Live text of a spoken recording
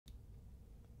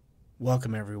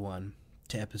Welcome, everyone,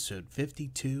 to episode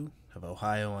 52 of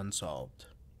Ohio Unsolved.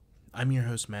 I'm your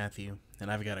host, Matthew,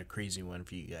 and I've got a crazy one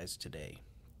for you guys today.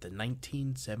 The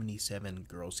 1977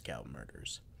 Girl Scout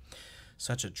murders.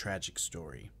 Such a tragic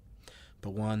story,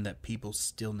 but one that people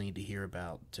still need to hear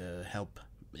about to help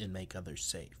and make others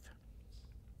safe.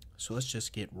 So let's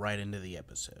just get right into the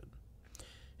episode.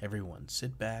 Everyone,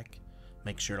 sit back,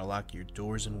 make sure to lock your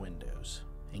doors and windows,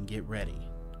 and get ready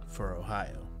for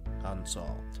Ohio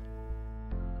Unsolved.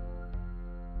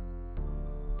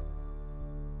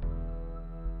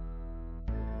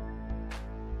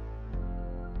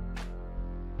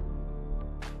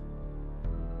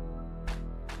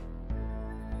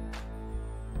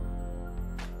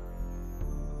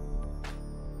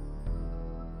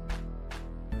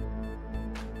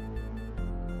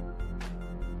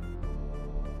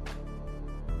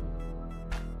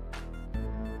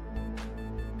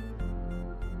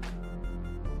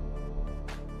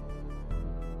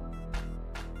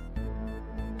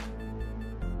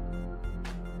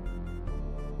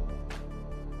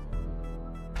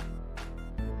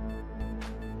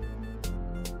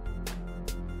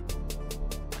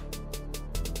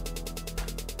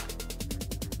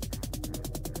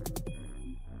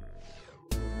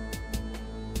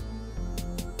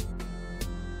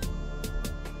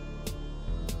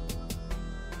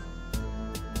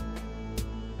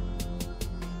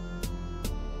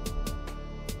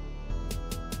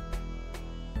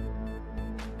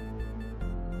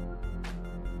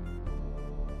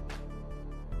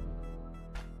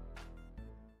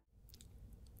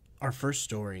 Our first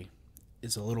story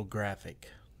is a little graphic,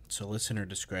 so listener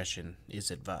discretion is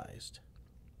advised.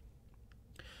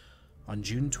 On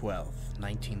June 12,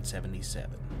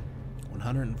 1977,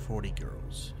 140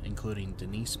 girls, including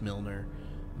Denise Milner,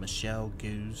 Michelle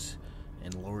Goose,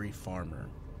 and Lori Farmer,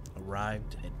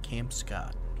 arrived at Camp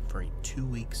Scott for a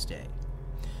 2-week stay.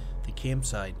 The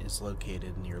campsite is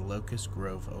located near Locust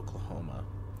Grove, Oklahoma,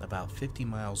 about 50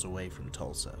 miles away from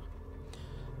Tulsa.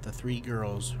 The 3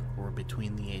 girls were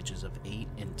between the ages of 8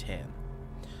 and 10.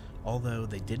 Although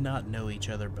they did not know each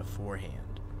other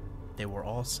beforehand, they were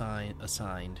all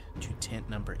assigned to tent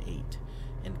number 8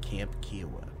 in Camp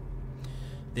Kiowa.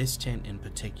 This tent in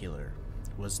particular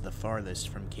was the farthest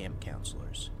from camp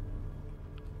counselors.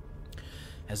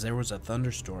 As there was a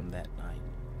thunderstorm that night,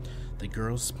 the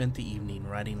girls spent the evening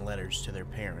writing letters to their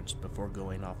parents before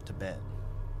going off to bed.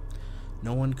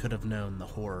 No one could have known the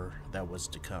horror that was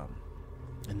to come.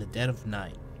 In the dead of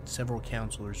night, several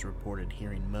counselors reported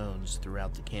hearing moans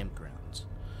throughout the campgrounds.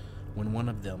 When one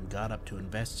of them got up to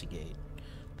investigate,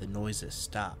 the noises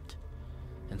stopped,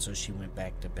 and so she went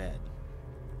back to bed.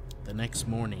 The next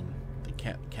morning,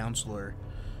 the counselor,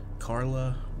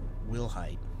 Carla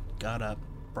Wilhite, got up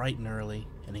bright and early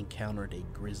and encountered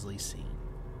a grisly scene.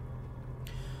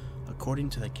 According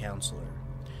to the counselor,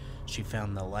 she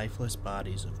found the lifeless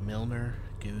bodies of Milner,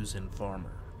 Goose, and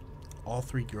Farmer. All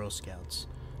 3 Girl Scouts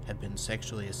had been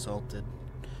sexually assaulted,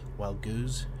 while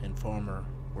Goose and Farmer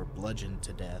were bludgeoned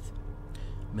to death.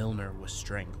 Milner was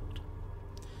strangled.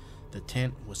 The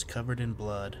tent was covered in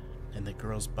blood, and the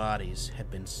girls' bodies had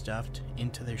been stuffed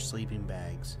into their sleeping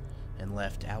bags and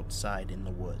left outside in the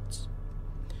woods.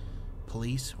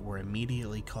 Police were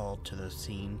immediately called to the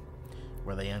scene,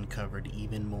 where they uncovered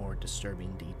even more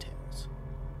disturbing details.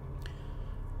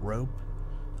 Rope,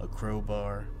 a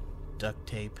crowbar, duct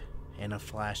tape, and a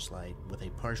flashlight with a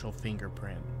partial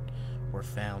fingerprint were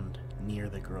found near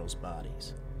the girls'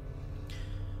 bodies.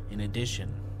 In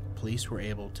addition, police were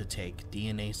able to take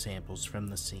DNA samples from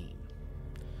the scene.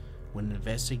 When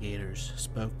investigators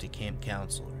spoke to camp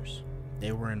counselors,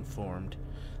 they were informed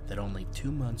that only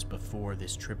 2 months before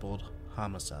this tripled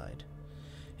homicide,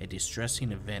 a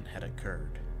distressing event had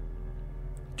occurred.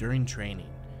 During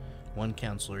training, one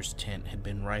counselor's tent had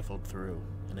been rifled through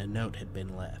and a note had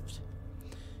been left.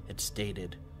 It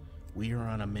stated, "We are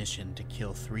on a mission to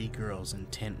kill 3 girls in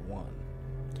Tent 1.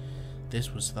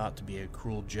 This was thought to be a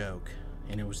cruel joke,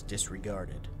 and it was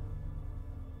disregarded.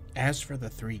 As for the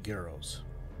 3 girls,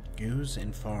 Goose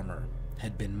and Farmer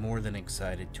had been more than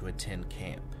excited to attend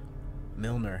camp.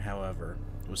 Milner, however,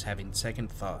 was having second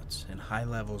thoughts and high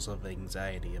levels of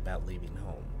anxiety about leaving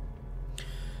home.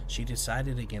 She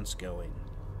decided against going,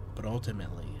 but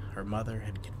ultimately her mother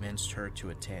had convinced her to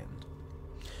attend.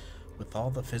 With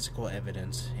all the physical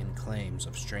evidence and claims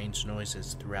of strange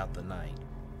noises throughout the night,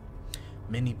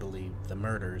 many believed the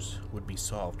murders would be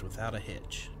solved without a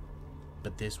hitch,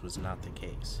 but this was not the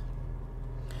case.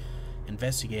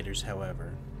 Investigators,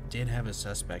 however, did have a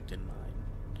suspect in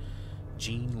mind,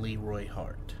 Jean Leroy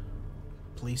Hart.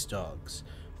 Police dogs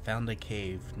found a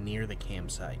cave near the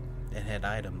campsite that had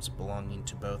items belonging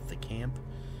to both the camp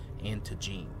and to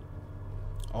Jean.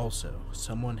 Also,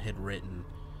 someone had written,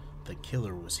 "The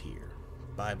killer was here.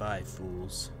 Bye bye,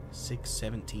 fools.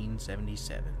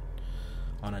 6/17/77,"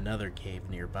 on another cave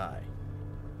nearby.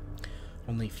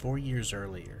 Only 4 years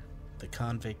earlier, the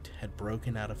convict had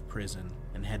broken out of prison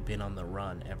and had been on the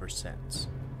run ever since.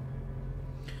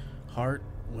 Hart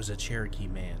was a Cherokee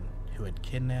man who had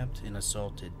kidnapped and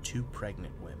assaulted 2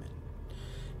 pregnant women.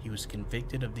 He was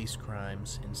convicted of these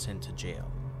crimes and sent to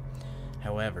jail.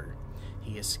 However,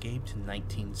 he escaped in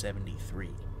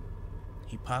 1973.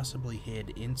 He possibly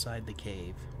hid inside the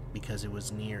cave because it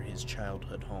was near his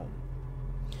childhood home.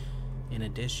 In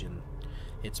addition,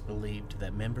 it's believed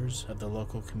that members of the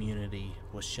local community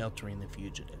was sheltering the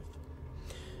fugitive.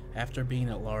 After being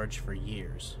at large for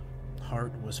years,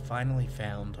 Hart was finally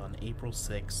found on April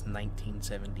 6,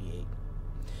 1978.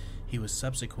 He was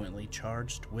subsequently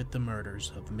charged with the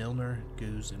murders of Milner,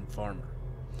 Goose, and Farmer.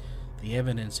 The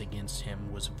evidence against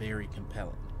him was very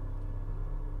compelling.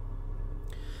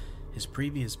 His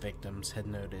previous victims had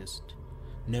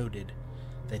noted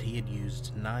that he had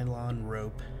used nylon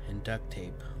rope and duct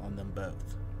tape on them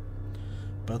both.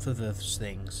 Both of those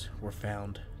things were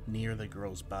found near the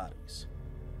girls' bodies.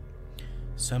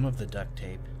 Some of the duct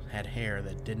tape had hair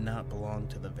that did not belong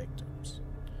to the victims.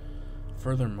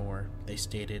 Furthermore, they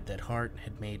stated that Hart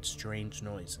had made strange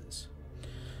noises.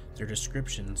 Their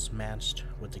descriptions matched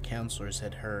what the counselors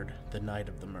had heard the night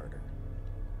of the murder.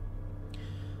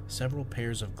 Several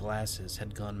pairs of glasses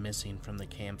had gone missing from the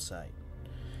campsite,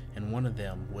 and one of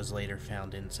them was later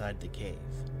found inside the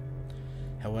cave.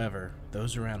 However,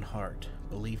 those around Hart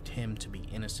believed him to be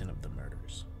innocent of the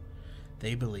murders.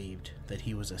 They believed that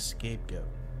he was a scapegoat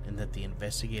and that the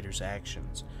investigators'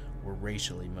 actions were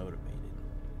racially motivated.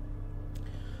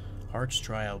 Hart's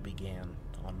trial began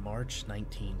on March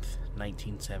 19,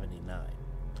 1979.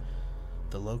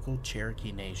 The local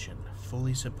Cherokee Nation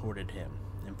fully supported him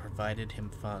and provided him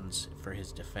funds for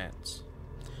his defense.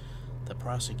 The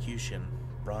prosecution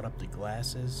brought up the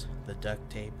glasses, the duct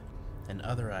tape, and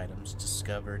other items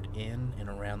discovered in and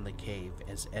around the cave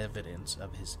as evidence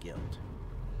of his guilt.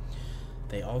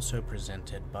 They also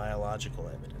presented biological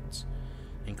evidence,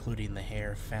 including the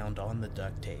hair found on the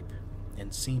duct tape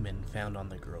and semen found on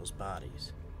the girls'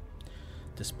 bodies.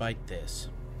 Despite this,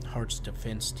 Hart's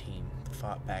defense team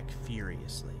fought back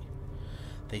furiously.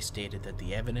 They stated that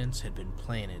the evidence had been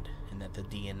planted and that the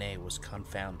DNA was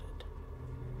confounded.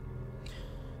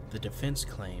 The defense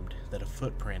claimed that a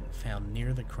footprint found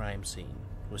near the crime scene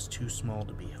was too small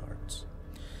to be Hart's,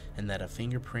 and that a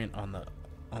fingerprint on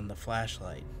the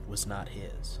flashlight was not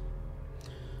his.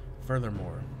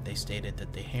 Furthermore, they stated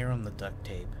that the hair on the duct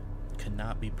tape could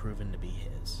not be proven to be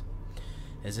his.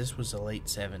 As this was the late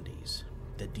 70s,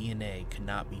 the DNA could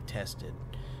not be tested,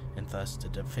 and thus the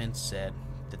defense said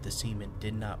that the semen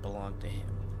did not belong to him.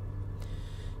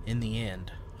 In the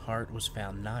end, Hart was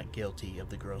found not guilty of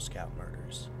the Girl Scout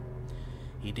murders.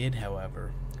 He did,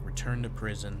 however, return to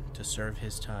prison to serve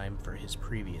his time for his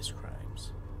previous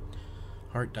crimes.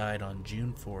 Hart died on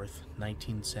June 4,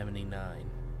 1979,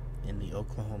 in the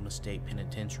Oklahoma State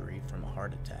Penitentiary from a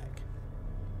heart attack.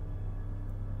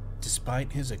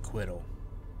 Despite his acquittal,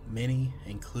 many,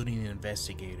 including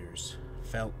investigators,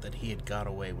 felt that he had got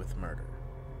away with murder.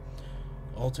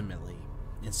 Ultimately,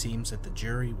 it seems that the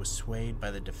jury was swayed by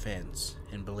the defense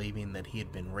in believing that he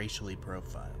had been racially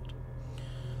profiled.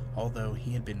 Although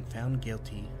he had been found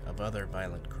guilty of other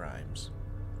violent crimes.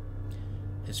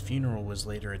 His funeral was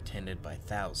later attended by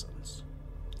thousands.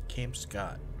 Camp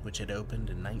Scott, which had opened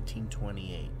in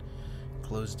 1928,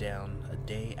 closed down a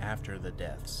day after the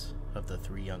deaths of the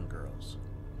 3 young girls.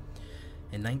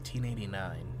 In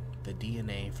 1989, the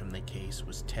DNA from the case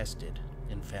was tested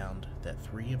and found that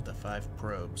 3 of the 5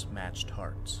 probes matched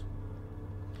Hart's.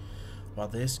 While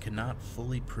this could not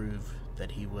fully prove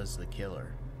that he was the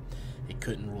killer, it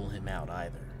couldn't rule him out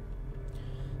either.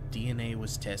 DNA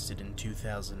was tested in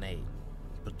 2008,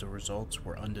 but the results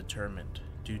were undetermined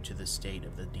due to the state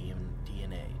of the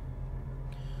DNA.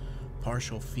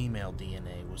 Partial female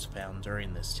DNA was found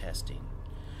during this testing,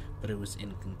 but it was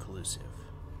inconclusive.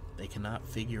 They cannot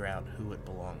figure out who it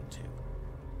belonged to.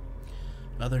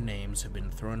 Other names have been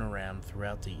thrown around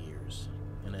throughout the years,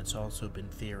 and it's also been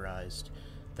theorized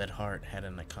that Hart had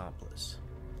an accomplice.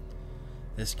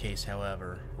 This case,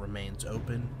 however, remains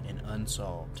open and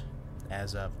unsolved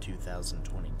as of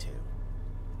 2022.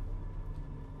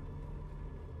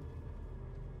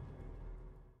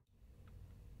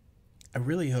 I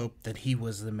really hope that he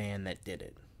was the man that did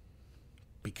it,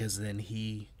 because then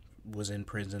he was in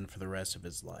prison for the rest of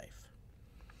his life.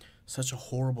 Such a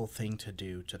horrible thing to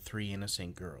do to 3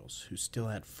 innocent girls who still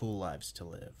had full lives to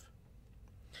live.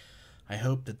 I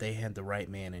hope that they had the right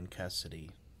man in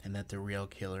custody and that the real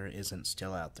killer isn't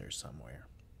still out there somewhere.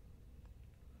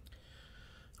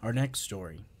 Our next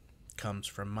story comes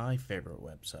from my favorite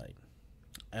website.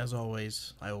 As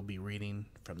always, I will be reading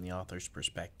from the author's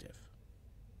perspective.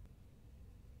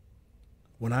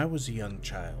 When I was a young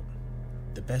child,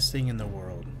 the best thing in the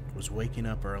world was waking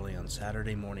up early on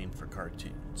Saturday morning for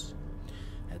cartoons.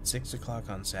 At 6 o'clock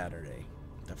on Saturday,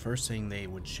 the first thing they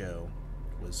would show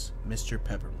was Mr.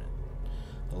 Peppermint,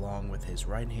 along with his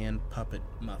right-hand puppet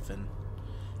Muffin,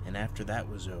 and after that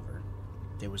was over,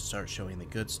 they would start showing the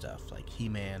good stuff like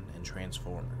He-Man and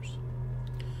Transformers.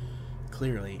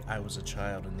 Clearly, I was a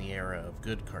child in the era of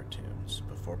good cartoons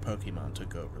before Pokemon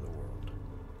took over the world.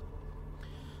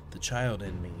 The child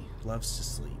in me loves to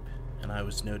sleep, and I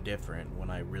was no different when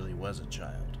I really was a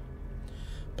child.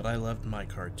 But I loved my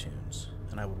cartoons,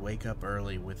 and I would wake up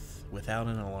early without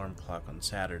an alarm clock on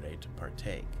Saturday to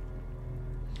partake.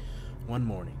 One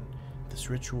morning, this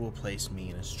ritual placed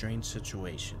me in a strange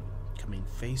situation, coming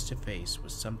face to face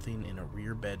with something in a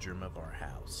rear bedroom of our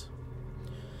house.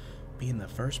 Being the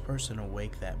first person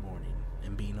awake that morning,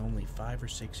 and being only 5 or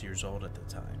 6 years old at the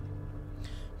time,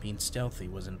 being stealthy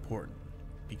was important,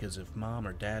 because if Mom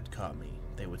or Dad caught me,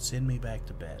 they would send me back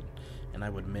to bed, and I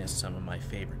would miss some of my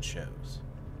favorite shows.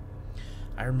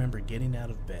 I remember getting out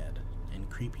of bed and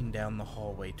creeping down the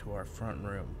hallway to our front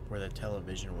room where the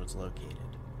television was located,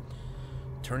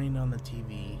 turning on the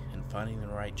TV and finding the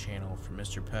right channel for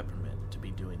Mr. Peppermint to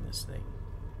be doing this thing.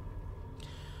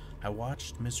 I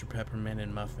watched Mr. Peppermint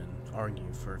and Muffin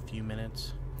argue for a few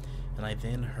minutes, and I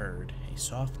then heard a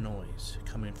soft noise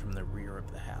coming from the rear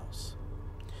of the house.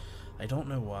 I don't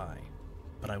know why,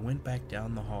 but I went back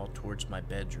down the hall towards my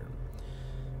bedroom,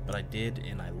 but I did,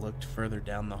 and I looked further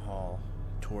down the hall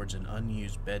towards an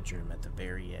unused bedroom at the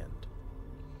very end.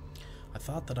 I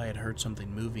thought that I had heard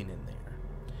something moving in there,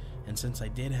 and since I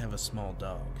did have a small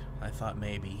dog, I thought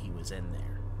maybe he was in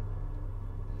there.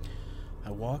 I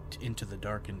walked into the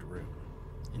darkened room,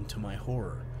 and to my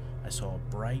horror, I saw a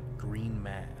bright green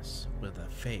mass with a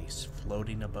face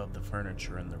floating above the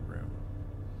furniture in the room.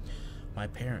 My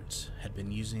parents had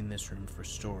been using this room for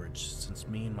storage since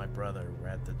me and my brother were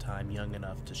at the time young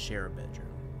enough to share a bedroom.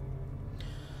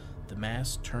 The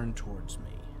mass turned towards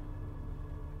me,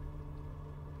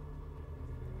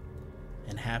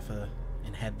 and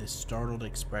had this startled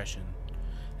expression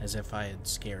as if I had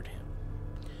scared him.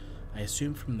 I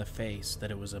assumed from the face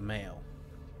that it was a male,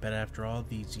 but after all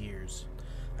these years,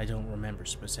 I don't remember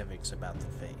specifics about the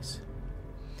face.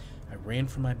 I ran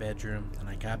from my bedroom, and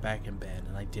I got back in bed,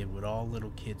 and I did what all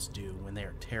little kids do when they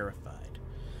are terrified,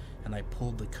 and I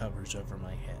pulled the covers over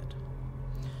my head.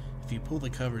 If you pull the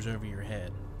covers over your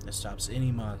head, it stops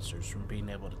any monsters from being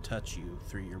able to touch you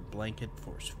through your blanket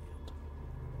force field.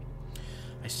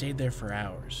 I stayed there for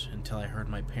hours until I heard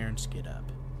my parents get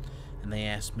up, and they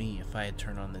asked me if I had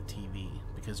turned on the TV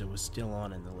because it was still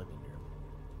on in the living room.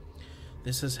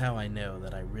 This is how I know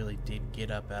that I really did get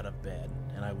up out of bed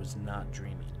and I was not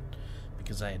dreaming,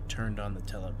 because I had turned on the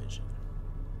television.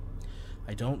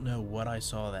 I don't know what I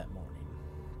saw that morning,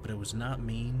 but it was not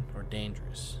mean or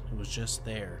dangerous. It was just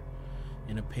there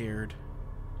and appeared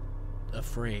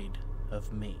afraid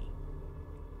of me.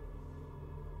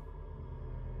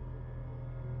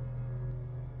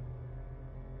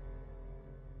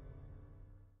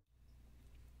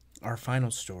 Our final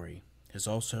story is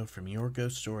also from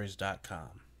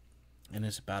YourGhostStories.com and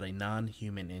is about a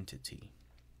non-human entity.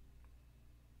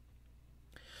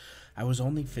 I was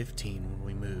only 15 when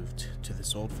we moved to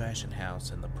this old-fashioned house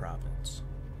in the province.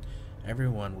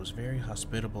 Everyone was very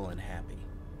hospitable and happy.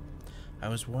 I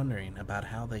was wondering about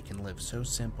how they can live so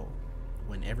simple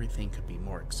when everything could be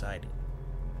more exciting.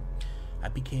 I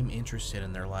became interested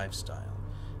in their lifestyle,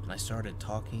 and I started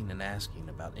talking and asking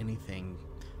about anything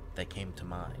that came to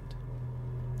mind,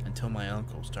 until my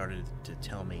uncle started to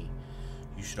tell me,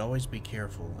 "You should always be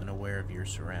careful and aware of your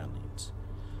surroundings,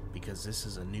 because this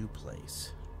is a new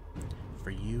place for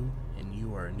you, and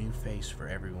you are a new face for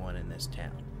everyone in this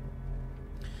town."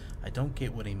 I don't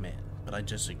get what he meant, but I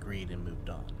just agreed and moved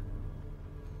on.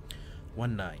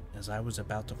 One night, as I was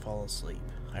about to fall asleep,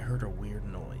 I heard a weird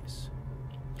noise.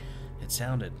 It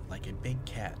sounded like a big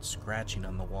cat scratching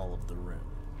on the wall of the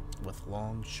room, with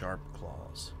long, sharp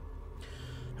claws.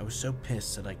 I was so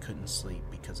pissed that I couldn't sleep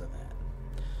because of that.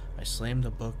 I slammed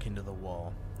a book into the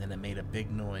wall, and it made a big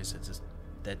noise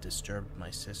that disturbed my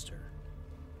sister.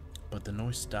 But the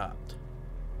noise stopped.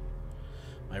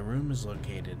 My room is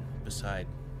located beside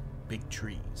big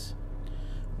trees.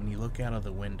 When you look out of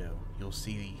the window, you'll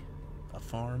see a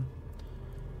farm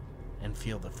and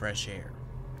feel the fresh air.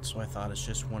 so I thought it's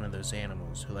just one of those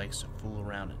animals who likes to fool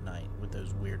around at night with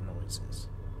those weird noises.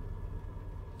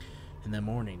 In the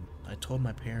morning, I told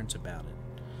my parents about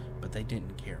it, but they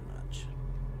didn't care much.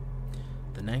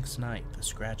 The next night, the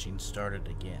scratching started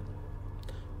again.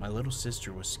 My little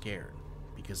sister was scared,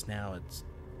 because now it's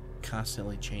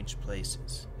constantly changed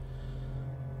places.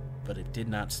 But it did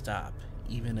not stop,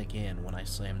 even again when I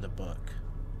slammed the book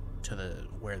to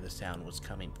where the sound was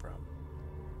coming from.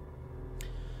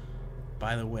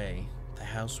 By the way, the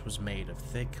house was made of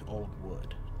thick old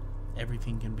wood.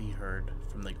 Everything can be heard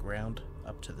from the ground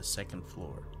up to the second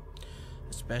floor,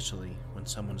 especially when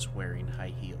someone's wearing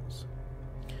high heels.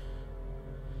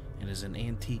 It is an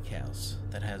antique house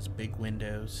that has big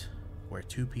windows where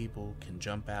two people can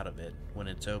jump out of it when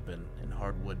it's open, and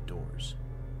hardwood doors.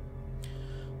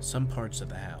 Some parts of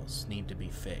the house need to be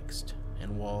fixed,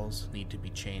 and walls need to be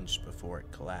changed before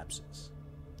it collapses.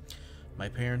 My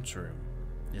parents' room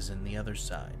is in the other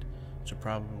side, so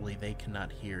probably they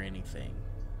cannot hear anything,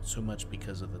 so much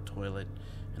because of the toilet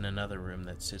and another room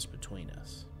that sits between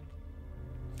us.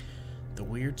 The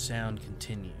weird sound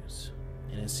continues,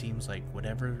 and it seems like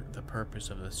whatever the purpose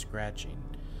of the scratching,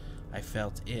 I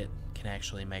felt it can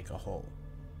actually make a hole.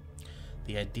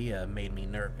 The idea made me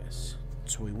nervous,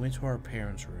 so we went to our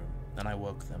parents' room and I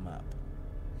woke them up.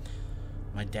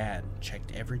 My dad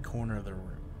checked every corner of the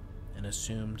room and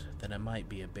assumed that it might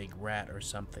be a big rat or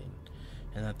something,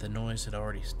 and that the noise had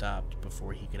already stopped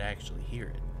before he could actually hear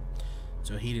it,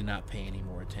 so he did not pay any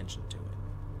more attention to it.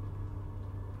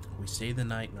 We stayed the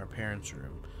night in our parents'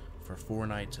 room for 4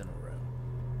 nights in a row.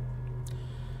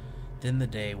 Then the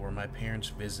day where my parents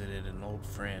visited an old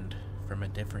friend from a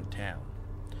different town,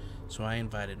 so I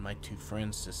invited my 2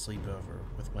 friends to sleep over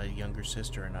with my younger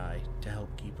sister and I to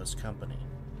help keep us company.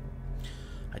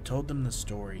 I told them the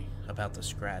story about the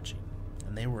scratching,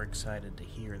 and they were excited to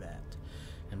hear that,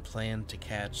 and planned to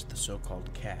catch the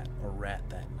so-called cat or rat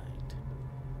that night.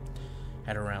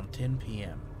 At around 10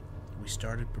 p.m., we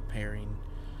started preparing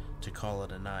to call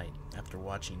it a night after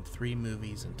watching 3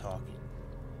 movies and talking.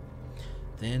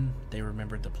 Then they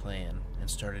remembered the plan and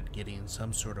started getting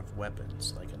some sort of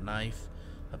weapons, like a knife,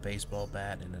 a baseball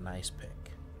bat, and an ice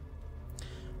pick.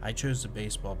 I chose the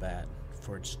baseball bat,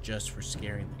 for it's just for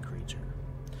scaring the creature.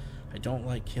 I don't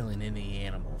like killing any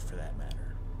animal for that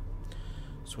matter.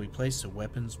 So we placed the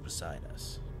weapons beside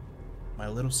us. My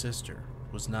little sister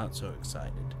was not so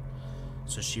excited,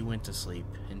 so she went to sleep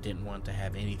and didn't want to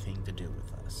have anything to do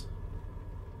with us.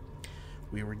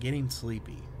 We were getting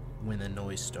sleepy when the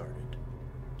noise started.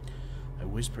 I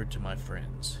whispered to my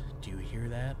friends, "Do you hear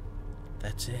that?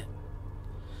 That's it."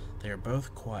 They are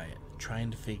both quiet,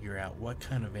 trying to figure out what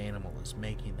kind of animal is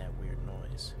making that weird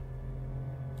noise.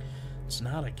 It's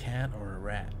not a cat or a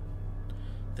rat.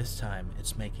 This time,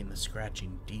 it's making the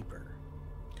scratching deeper.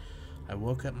 I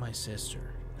woke up my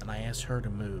sister, and I asked her to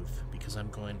move because I'm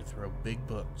going to throw big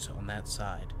books on that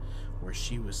side where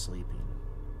she was sleeping,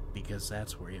 because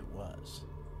that's where it was.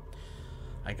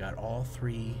 I got all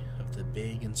 3 of the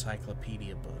big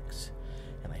encyclopedia books,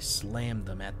 and I slammed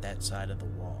them at that side of the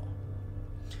wall.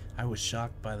 I was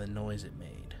shocked by the noise it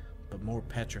made, but more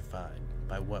petrified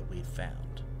by what we'd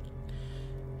found.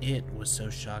 It was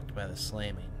so shocked by the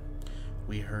slamming,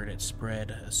 we heard it spread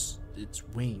its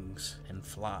wings and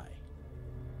fly.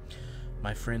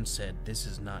 My friend said, "This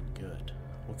is not good.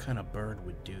 What kind of bird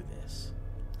would do this?"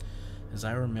 As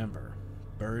I remember,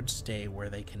 birds stay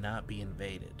where they cannot be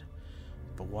invaded,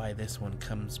 but why this one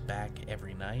comes back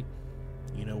every night?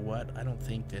 You know what? I don't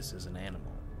think this is an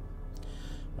animal.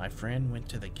 My friend went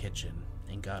to the kitchen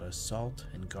and got us salt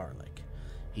and garlic.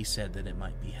 He said that it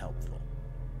might be helpful.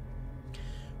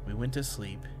 We went to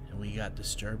sleep, and we got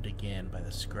disturbed again by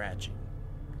the scratching.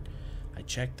 I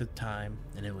checked the time,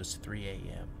 and it was 3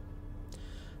 a.m.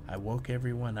 I woke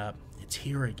everyone up. It's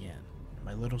here again.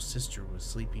 My little sister was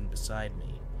sleeping beside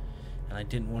me, and I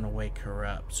didn't want to wake her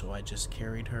up, so I just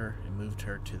carried her and moved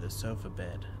her to the sofa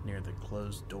bed near the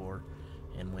closed door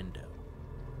and window.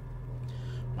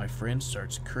 My friend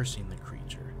starts cursing the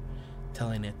creature,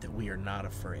 telling it that we are not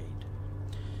afraid.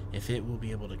 If it will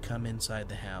be able to come inside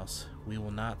the house, we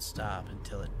will not stop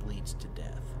until it bleeds to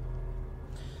death.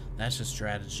 That's a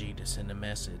strategy to send a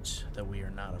message that we are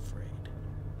not afraid.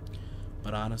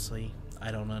 But honestly,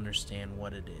 I don't understand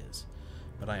what it is,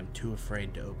 but I am too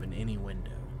afraid to open any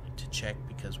window to check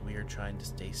because we are trying to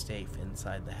stay safe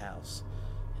inside the house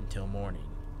until morning,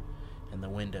 and the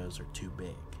windows are too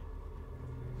big.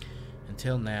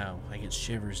 Until now, I get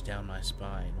shivers down my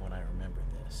spine when I remember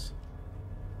this.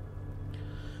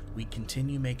 We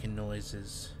continue making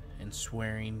noises and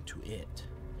swearing to it,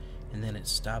 and then it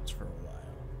stops for a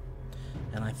while,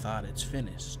 and I thought it's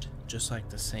finished, just like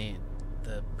the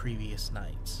the previous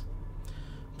nights.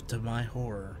 But to my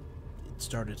horror, it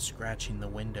started scratching the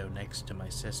window next to my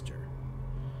sister.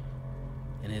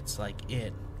 And it's like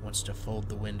it wants to fold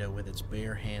the window with its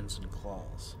bare hands and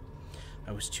claws.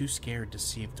 I was too scared to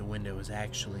see if the window was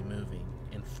actually moving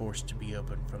and forced to be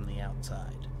opened from the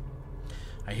outside.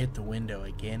 I hit the window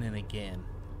again and again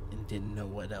and didn't know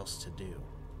what else to do.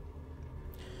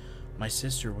 My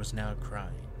sister was now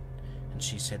crying, and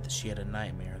she said that she had a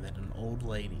nightmare that an old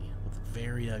lady with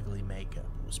very ugly makeup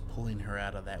was pulling her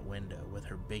out of that window with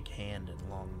her big hand and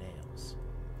long nails.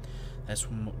 That's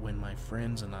when my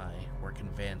friends and I were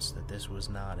convinced that this was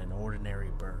not an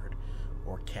ordinary bird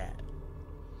or cat.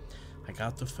 I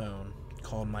got the phone,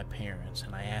 called my parents,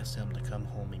 and I asked them to come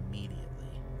home immediately.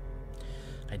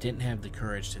 I didn't have the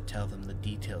courage to tell them the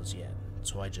details yet,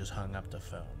 so I just hung up the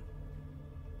phone.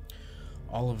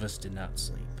 All of us did not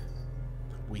sleep.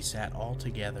 We sat all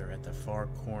together at the far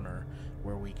corner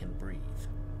where we can breathe.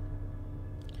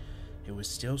 It was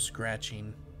still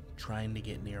scratching, trying to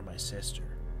get near my sister,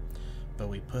 but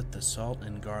we put the salt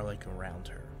and garlic around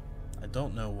her. I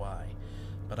don't know why,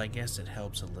 but I guess it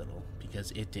helps a little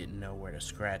because it didn't know where to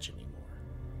scratch anymore.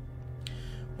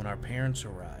 When our parents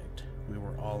arrived, we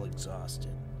were all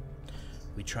exhausted.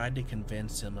 We tried to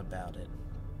convince them about it,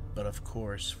 but of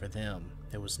course, for them,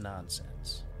 it was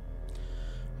nonsense.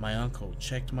 My uncle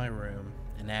checked my room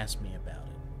and asked me about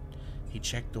it. He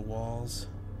checked the walls,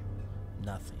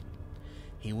 nothing.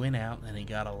 He went out and he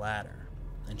got a ladder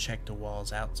and checked the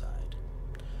walls outside.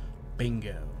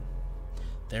 Bingo!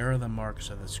 There are the marks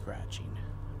of the scratching,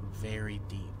 very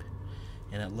deep,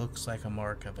 and it looks like a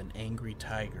mark of an angry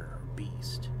tiger or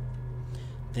beast.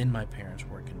 Then my parents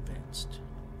were convinced.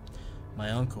 My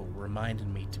uncle reminded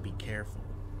me to be careful,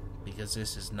 because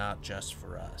this is not just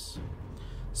for us.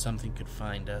 Something could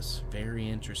find us very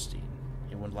interesting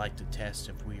and would like to test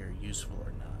if we are useful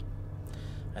or not.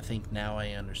 I think now I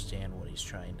understand what he's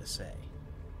trying to say.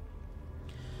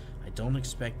 I don't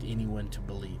expect anyone to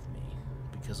believe me,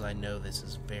 because I know this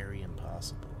is very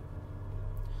impossible.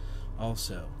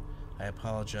 Also, I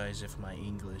apologize if my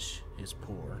English is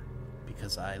poor,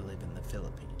 because I live in the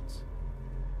Philippines.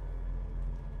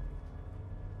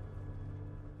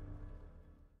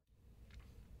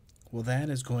 Well, that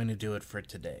is going to do it for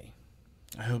today.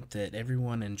 I hope that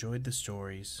everyone enjoyed the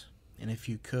stories, and if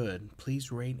you could,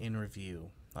 please rate and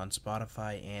review on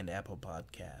Spotify and Apple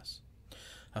Podcasts.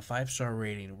 A 5-star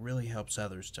rating really helps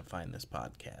others to find this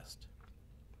podcast.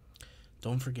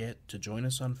 Don't forget to join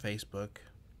us on Facebook,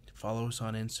 follow us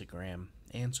on Instagram,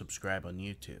 and subscribe on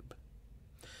YouTube.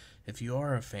 If you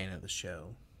are a fan of the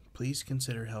show, please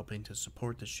consider helping to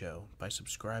support the show by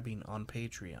subscribing on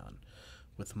Patreon,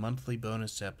 with monthly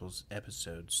bonus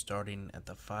episodes starting at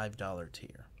the $5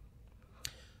 tier.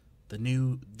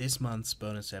 This month's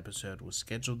bonus episode was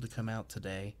scheduled to come out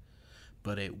today,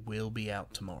 but it will be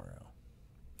out tomorrow.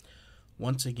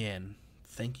 Once again,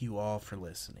 thank you all for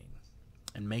listening,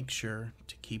 and make sure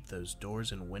to keep those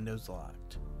doors and windows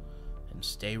locked, and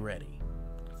stay ready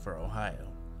for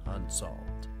Ohio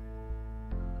Unsolved.